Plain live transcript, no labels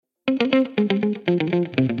Hi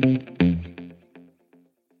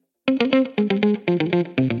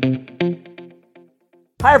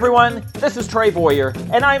everyone, this is Trey Boyer,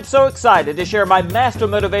 and I am so excited to share my Master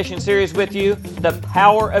Motivation series with you, The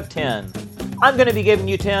Power of 10. I'm going to be giving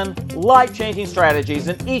you 10 life-changing strategies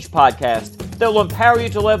in each podcast that will empower you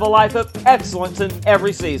to live a life of excellence in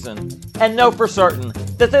every season. And know for certain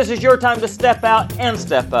that this is your time to step out and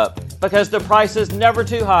step up, because the price is never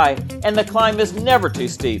too high and the climb is never too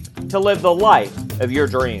steep to live the life of your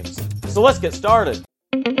dreams. So let's get started.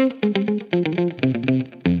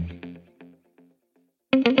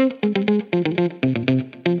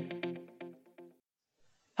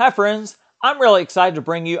 Hi friends, I'm really excited to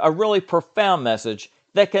bring you a really profound message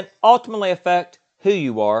that can ultimately affect who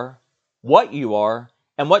you are, what you are,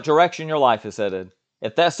 and what direction your life is headed.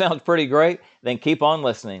 If that sounds pretty great, then keep on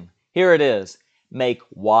listening. Here it is. Make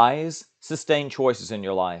wise, sustained choices in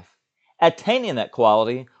your life. Attaining that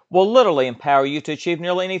quality will literally empower you to achieve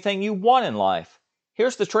nearly anything you want in life.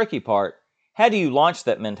 Here's the tricky part. How do you launch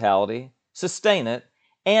that mentality, sustain it,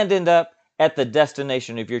 and end up at the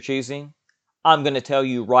destination of your choosing? I'm going to tell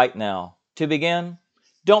you right now. To begin,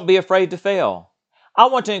 don't be afraid to fail. I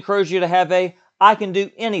want to encourage you to have a I can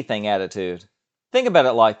do anything attitude. Think about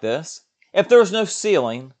it like this. If there was no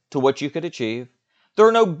ceiling to what you could achieve, there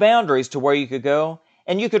are no boundaries to where you could go,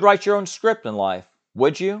 and you could write your own script in life,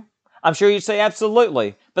 would you? I'm sure you'd say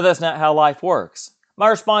absolutely, but that's not how life works. My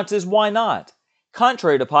response is why not?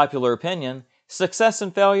 Contrary to popular opinion, success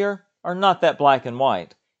and failure are not that black and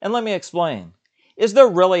white. And let me explain. Is there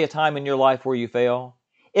really a time in your life where you fail?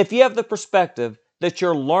 If you have the perspective that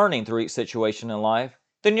you're learning through each situation in life,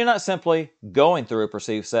 then you're not simply going through a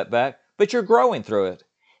perceived setback, but you're growing through it.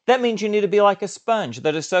 That means you need to be like a sponge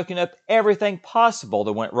that is soaking up everything possible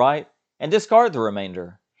that went right and discard the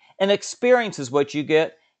remainder. An experience is what you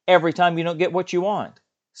get every time you don't get what you want.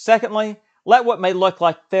 Secondly, let what may look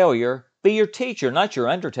like failure be your teacher, not your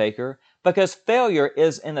undertaker, because failure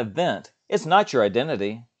is an event. It's not your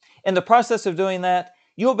identity. In the process of doing that,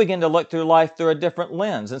 you will begin to look through life through a different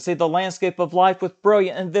lens and see the landscape of life with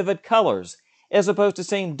brilliant and vivid colors, as opposed to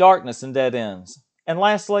seeing darkness and dead ends. And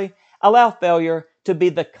lastly, allow failure to be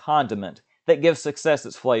the condiment that gives success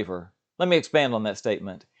its flavor. Let me expand on that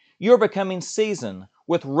statement. You're becoming seasoned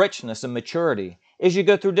with richness and maturity as you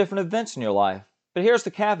go through different events in your life. But here's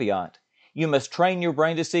the caveat. You must train your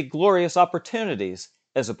brain to see glorious opportunities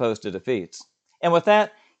as opposed to defeats. And with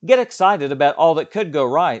that, get excited about all that could go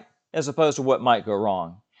right as opposed to what might go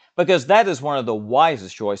wrong, because that is one of the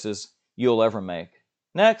wisest choices you'll ever make.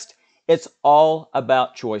 Next, it's all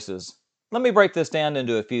about choices. Let me break this down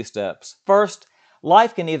into a few steps. First,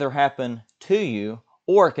 life can either happen to you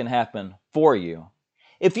or it can happen for you.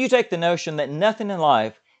 If you take the notion that nothing in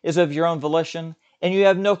life is of your own volition and you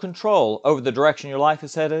have no control over the direction your life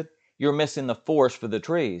is headed, you're missing the forest for the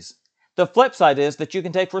trees. The flip side is that you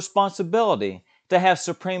can take responsibility to have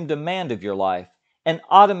supreme demand of your life and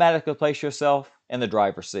automatically place yourself in the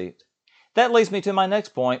driver's seat. That leads me to my next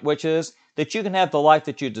point, which is that you can have the life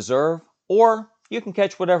that you deserve, or you can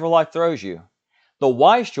catch whatever life throws you. The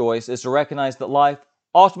wise choice is to recognize that life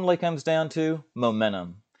ultimately comes down to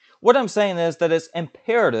momentum. What I'm saying is that it's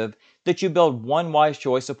imperative that you build one wise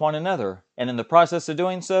choice upon another, and in the process of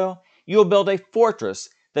doing so, you will build a fortress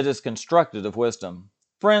that is constructed of wisdom.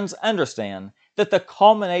 Friends, understand that the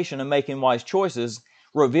culmination of making wise choices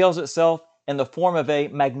reveals itself in the form of a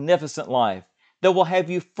magnificent life that will have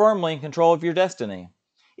you firmly in control of your destiny.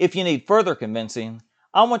 If you need further convincing,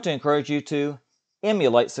 I want to encourage you to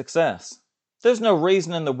emulate success. There's no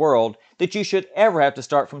reason in the world that you should ever have to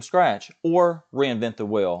start from scratch or reinvent the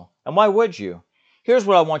wheel. And why would you? Here's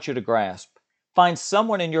what I want you to grasp. Find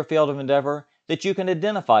someone in your field of endeavor that you can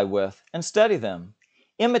identify with and study them.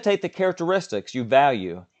 Imitate the characteristics you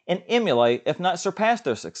value and emulate, if not surpass,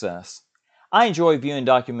 their success. I enjoy viewing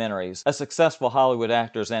documentaries of successful Hollywood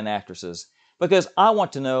actors and actresses because I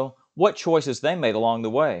want to know what choices they made along the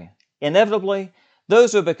way. Inevitably,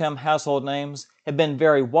 those who have become household names have been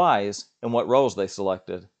very wise in what roles they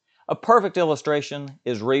selected. A perfect illustration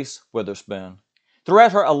is Reese Witherspoon.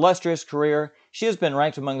 Throughout her illustrious career, she has been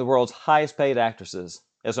ranked among the world's highest paid actresses.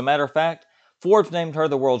 As a matter of fact, Forbes named her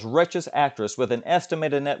the world's richest actress with an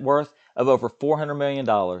estimated net worth of over $400 million.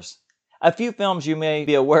 A few films you may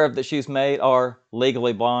be aware of that she's made are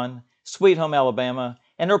Legally Blonde, Sweet Home Alabama,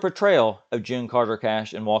 and her portrayal of June Carter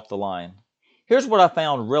Cash in Walk the Line. Here's what I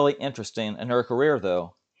found really interesting in her career,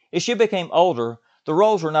 though. As she became older, the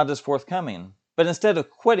roles were not as forthcoming, but instead of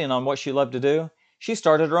quitting on what she loved to do, she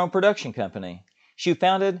started her own production company. She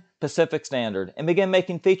founded Pacific Standard and began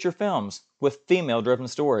making feature films with female-driven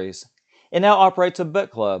stories. It now operates a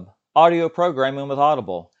book club, audio programming with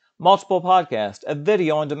Audible, multiple podcasts, a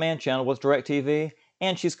video on demand channel with DirecTV,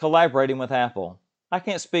 and she's collaborating with Apple. I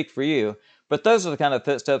can't speak for you, but those are the kind of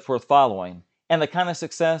footsteps worth following, and the kind of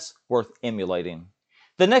success worth emulating.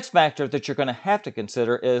 The next factor that you're going to have to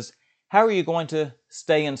consider is, how are you going to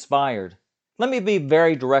stay inspired? Let me be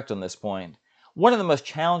very direct on this point. One of the most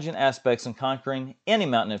challenging aspects in conquering any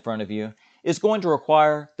mountain in front of you is going to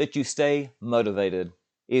require that you stay motivated.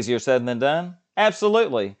 Easier said than done?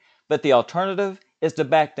 Absolutely. But the alternative is to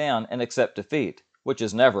back down and accept defeat, which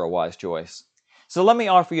is never a wise choice. So let me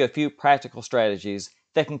offer you a few practical strategies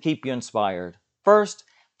that can keep you inspired. First,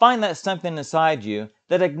 find that something inside you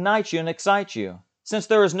that ignites you and excites you. Since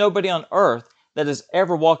there is nobody on earth that has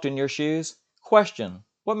ever walked in your shoes, question,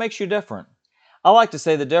 what makes you different? I like to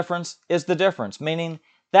say the difference is the difference, meaning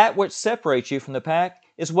that which separates you from the pack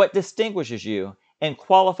is what distinguishes you and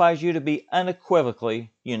qualifies you to be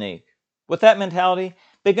unequivocally unique. With that mentality,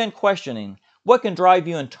 begin questioning what can drive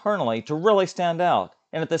you internally to really stand out,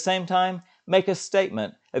 and at the same time, make a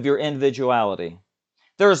statement of your individuality.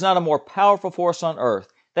 There is not a more powerful force on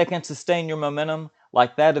earth that can sustain your momentum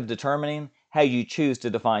like that of determining how you choose to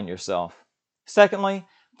define yourself. Secondly,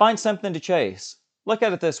 find something to chase. Look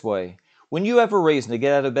at it this way. When you have a reason to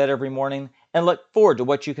get out of bed every morning and look forward to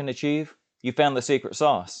what you can achieve, you found the secret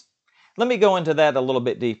sauce. Let me go into that a little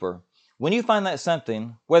bit deeper. When you find that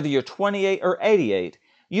something, whether you're 28 or 88,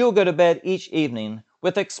 you will go to bed each evening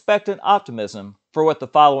with expectant optimism for what the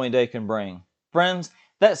following day can bring. Friends,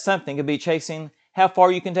 that something could be chasing how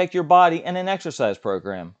far you can take your body in an exercise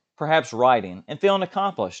program, perhaps writing and feeling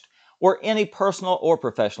accomplished, or any personal or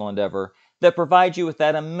professional endeavor that provides you with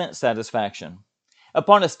that immense satisfaction.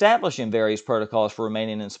 Upon establishing various protocols for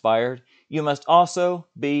remaining inspired, you must also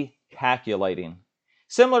be calculating.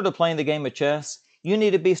 Similar to playing the game of chess, you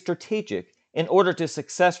need to be strategic in order to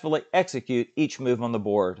successfully execute each move on the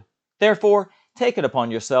board. Therefore, take it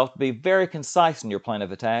upon yourself to be very concise in your plan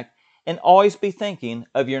of attack and always be thinking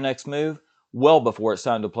of your next move well before it's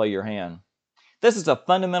time to play your hand. This is a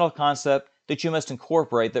fundamental concept that you must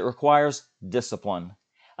incorporate that requires discipline.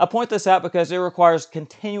 I point this out because it requires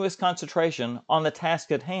continuous concentration on the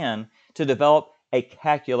task at hand to develop a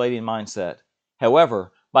calculating mindset.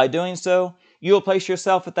 However, by doing so, you will place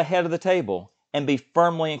yourself at the head of the table and be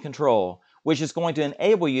firmly in control, which is going to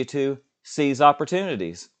enable you to seize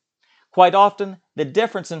opportunities. Quite often, the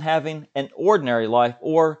difference in having an ordinary life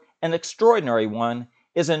or an extraordinary one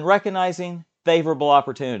is in recognizing favorable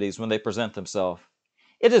opportunities when they present themselves.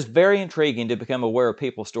 It is very intriguing to become aware of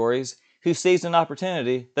people's stories who seized an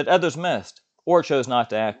opportunity that others missed or chose not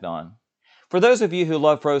to act on. For those of you who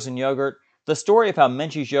love frozen yogurt, the story of how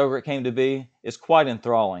Menchie's yogurt came to be is quite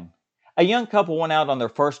enthralling. A young couple went out on their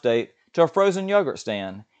first date to a frozen yogurt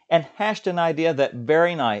stand and hatched an idea that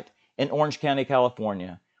very night in Orange County,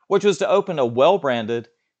 California, which was to open a well-branded,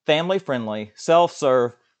 family-friendly,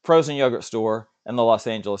 self-serve frozen yogurt store in the Los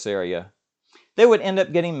Angeles area. They would end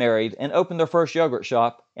up getting married and open their first yogurt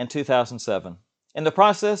shop in 2007. In the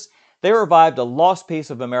process, they revived a lost piece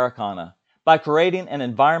of Americana by creating an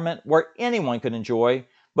environment where anyone could enjoy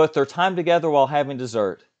both their time together while having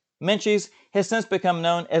dessert. Menchie's has since become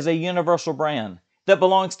known as a universal brand that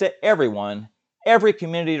belongs to everyone, every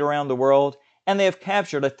community around the world, and they have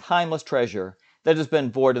captured a timeless treasure that has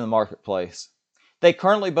been void in the marketplace. They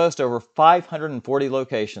currently boast over 540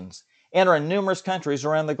 locations and are in numerous countries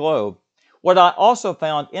around the globe. What I also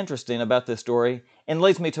found interesting about this story, and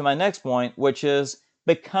leads me to my next point, which is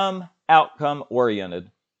become outcome-oriented.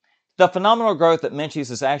 The phenomenal growth that Menchie's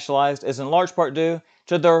has actualized is in large part due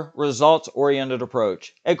to their results-oriented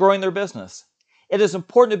approach at growing their business. It is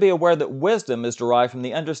important to be aware that wisdom is derived from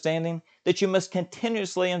the understanding that you must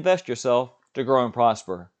continuously invest yourself to grow and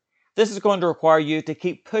prosper. This is going to require you to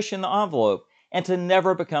keep pushing the envelope and to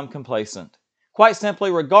never become complacent. Quite simply,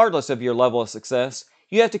 regardless of your level of success,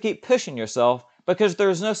 you have to keep pushing yourself because there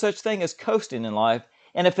is no such thing as coasting in life,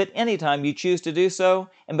 and if at any time you choose to do so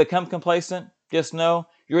and become complacent, just know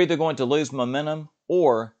you're either going to lose momentum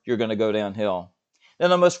or you're going to go downhill. Now,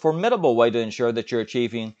 the most formidable way to ensure that you're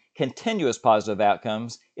achieving continuous positive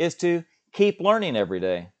outcomes is to keep learning every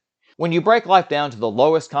day. When you break life down to the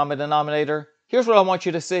lowest common denominator, here's what I want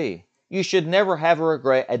you to see. You should never have a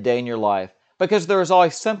regret a day in your life because there is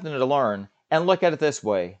always something to learn, and look at it this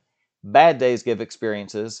way. Bad days give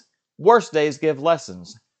experiences, worse days give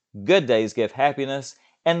lessons, good days give happiness,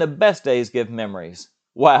 and the best days give memories.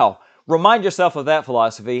 Wow! Remind yourself of that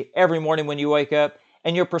philosophy every morning when you wake up,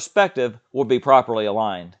 and your perspective will be properly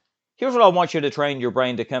aligned. Here's what I want you to train your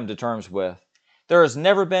brain to come to terms with. There has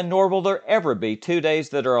never been, nor will there ever be, 2 days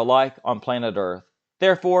that are alike on planet Earth.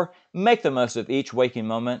 Therefore, make the most of each waking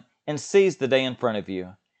moment and seize the day in front of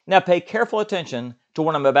you. Now pay careful attention to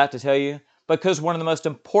what I'm about to tell you, because one of the most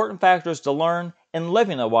important factors to learn in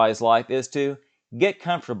living a wise life is to get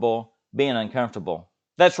comfortable being uncomfortable.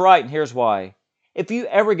 That's right, and here's why. If you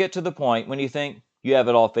ever get to the point when you think you have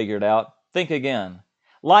it all figured out, think again.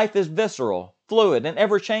 Life is visceral, fluid, and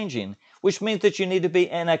ever-changing, which means that you need to be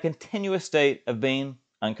in a continuous state of being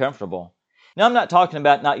uncomfortable. Now, I'm not talking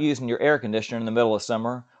about not using your air conditioner in the middle of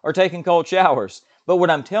summer or taking cold showers, but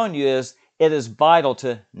what I'm telling you is it is vital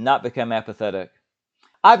to not become apathetic.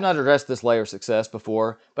 I've not addressed this layer of success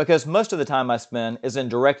before because most of the time I spend is in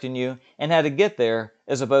directing you and how to get there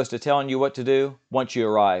as opposed to telling you what to do once you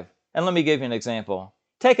arrive. And let me give you an example.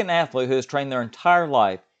 Take an athlete who has trained their entire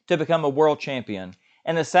life to become a world champion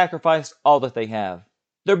and has sacrificed all that they have.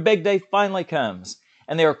 Their big day finally comes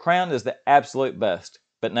and they are crowned as the absolute best.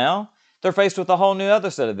 But now, they're faced with a whole new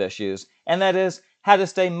other set of issues, and that is how to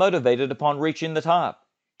stay motivated upon reaching the top.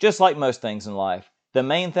 Just like most things in life, the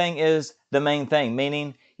main thing is the main thing,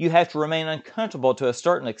 meaning you have to remain uncomfortable to a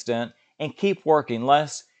certain extent and keep working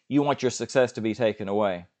lest you want your success to be taken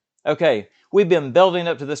away. Okay, we've been building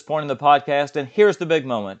up to this point in the podcast, and here's the big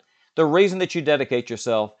moment. The reason that you dedicate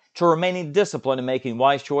yourself to remaining disciplined and making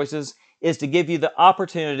wise choices is to give you the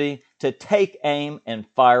opportunity to take aim and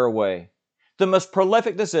fire away. The most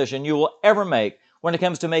prolific decision you will ever make when it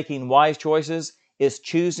comes to making wise choices is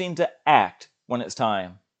choosing to act when it's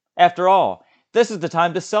time. After all, this is the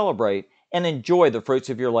time to celebrate and enjoy the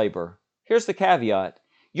fruits of your labor. Here's the caveat.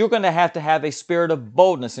 You're going to have a spirit of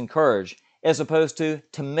boldness and courage as opposed to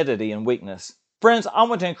timidity and weakness. Friends, I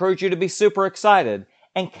want to encourage you to be super excited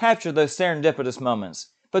and capture those serendipitous moments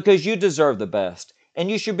because you deserve the best and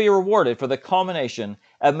you should be rewarded for the culmination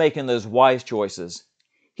of making those wise choices.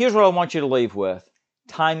 Here's what I want you to leave with.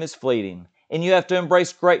 Time is fleeting, and you have to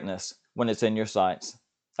embrace greatness when it's in your sights.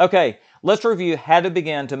 Okay, let's review how to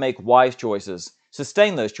begin to make wise choices,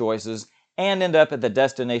 sustain those choices, and end up at the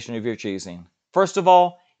destination of your choosing. First of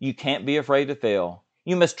all, you can't be afraid to fail.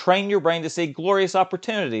 You must train your brain to see glorious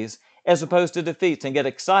opportunities as opposed to defeats and get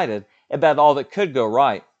excited about all that could go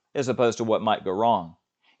right as opposed to what might go wrong.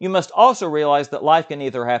 You must also realize that life can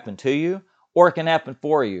either happen to you or it can happen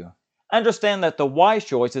for you. Understand that the wise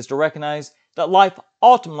choice is to recognize that life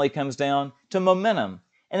ultimately comes down to momentum,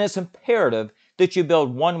 and it's imperative that you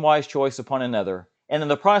build one wise choice upon another, and in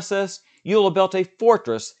the process, you will have built a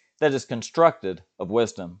fortress that is constructed of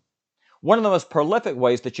wisdom. One of the most prolific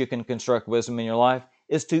ways that you can construct wisdom in your life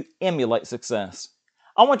is to emulate success.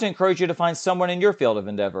 I want to encourage you to find someone in your field of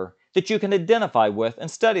endeavor that you can identify with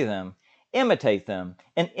and study them, imitate them,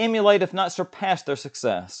 and emulate if not surpass their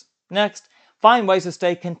success. Next, find ways to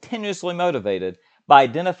stay continuously motivated by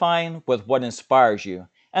identifying with what inspires you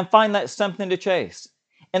and find that something to chase.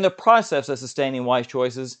 In the process of sustaining wise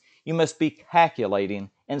choices, you must be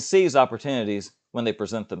calculating and seize opportunities when they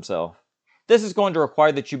present themselves. This is going to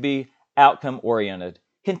require that you be outcome-oriented,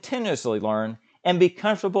 continuously learn, and be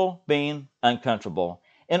comfortable being uncomfortable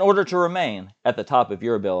in order to remain at the top of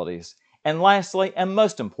your abilities. And lastly, and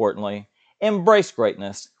most importantly, embrace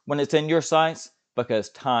greatness when it's in your sights because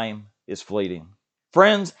time is fleeting.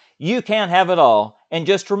 Friends, you can't have it all, and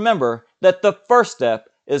just remember that the first step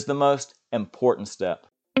is the most important step.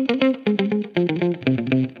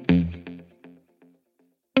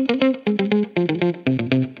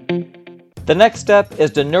 The next step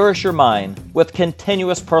is to nourish your mind with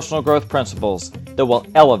continuous personal growth principles that will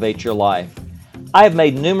elevate your life. I have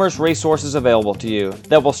made numerous resources available to you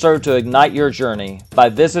that will serve to ignite your journey by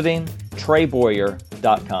visiting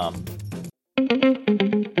TreyBoyer.com.